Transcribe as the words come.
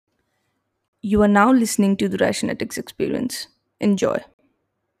You are now listening to the Rationetics Experience. Enjoy.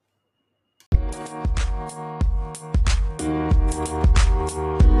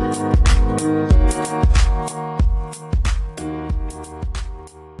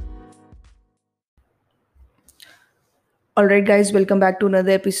 Alright, guys, welcome back to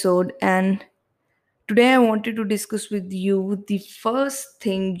another episode. And today I wanted to discuss with you the first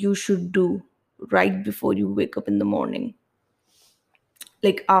thing you should do right before you wake up in the morning,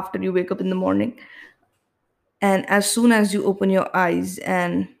 like after you wake up in the morning. And as soon as you open your eyes,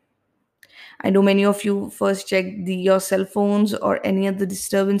 and I know many of you first check your cell phones or any other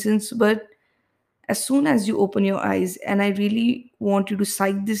disturbances, but as soon as you open your eyes, and I really want you to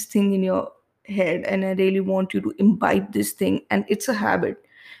cite this thing in your head, and I really want you to imbibe this thing, and it's a habit,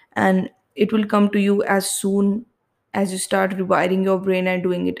 and it will come to you as soon as you start rewiring your brain and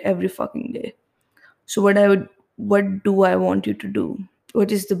doing it every fucking day. So what do I want you to do?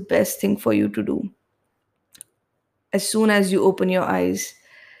 What is the best thing for you to do? As soon as you open your eyes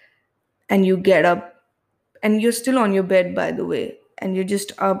and you get up, and you're still on your bed, by the way, and you're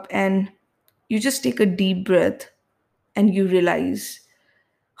just up, and you just take a deep breath, and you realize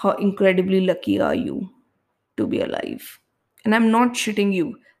how incredibly lucky are you to be alive. And I'm not shitting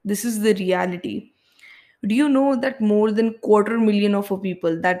you. This is the reality. Do you know that more than quarter million of a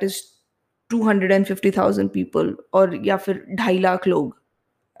people, that is 250,000 people, और या फिर 2.5 लाख लोग,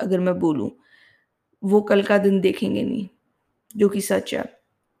 अगर मैं बोलूं, वो कल का दिन देखेंगे नहीं, जो कि सच है.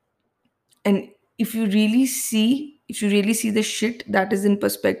 And if you really see the shit that is in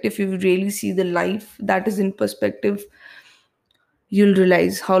perspective, if you really see the life that is in perspective, you'll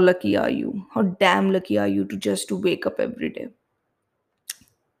realize how lucky are you, how damn lucky are you to wake up every day.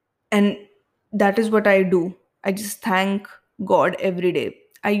 And that is what I do. I just thank God every day.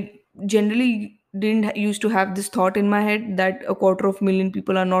 I generally didn't used to have this thought in my head that a quarter of million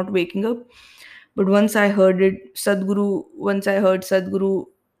people are not waking up, but once I heard Sadhguru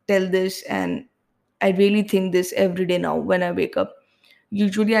tell this, and I really think this every day now when I wake up.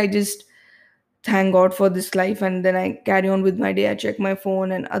 Usually I just thank God for this life, and then I carry on with my day. I check my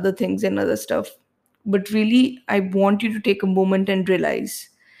phone and other things and other stuff. But really, I want you to take a moment and realize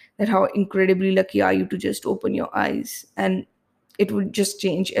that how incredibly lucky are you to just open your eyes, and it would just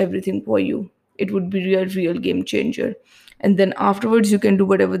change everything for you. It would be real game changer. And then afterwards, you can do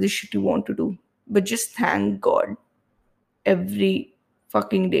whatever the shit you want to do. But just thank God every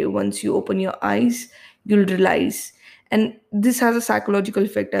fucking day. Once you open your eyes, you'll realize. And this has a psychological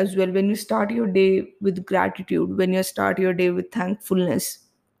effect as well. When you start your day with gratitude, when you start your day with thankfulness,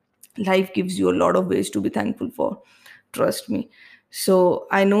 life gives you a lot of ways to be thankful for. Trust me. So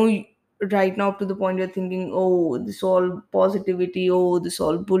I know right now, up to the point you're thinking, oh, this all positivity, oh, this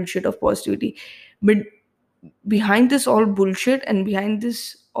all bullshit of positivity. But behind this all bullshit and behind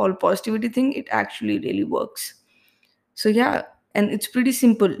this all positivity thing, it actually really works. So yeah, and it's pretty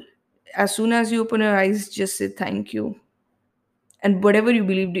simple. As soon as you open your eyes, just say thank you. And whatever you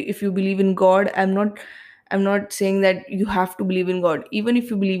believe, if you believe in God, I'm not saying that you have to believe in God. Even if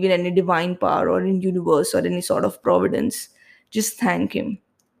you believe in any divine power or in universe or any sort of providence, just thank him.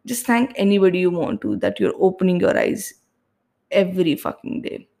 Just thank anybody you want to that you're opening your eyes every fucking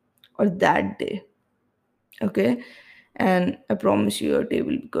day or that day. Okay? And I promise you your day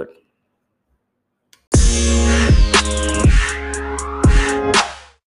will be good.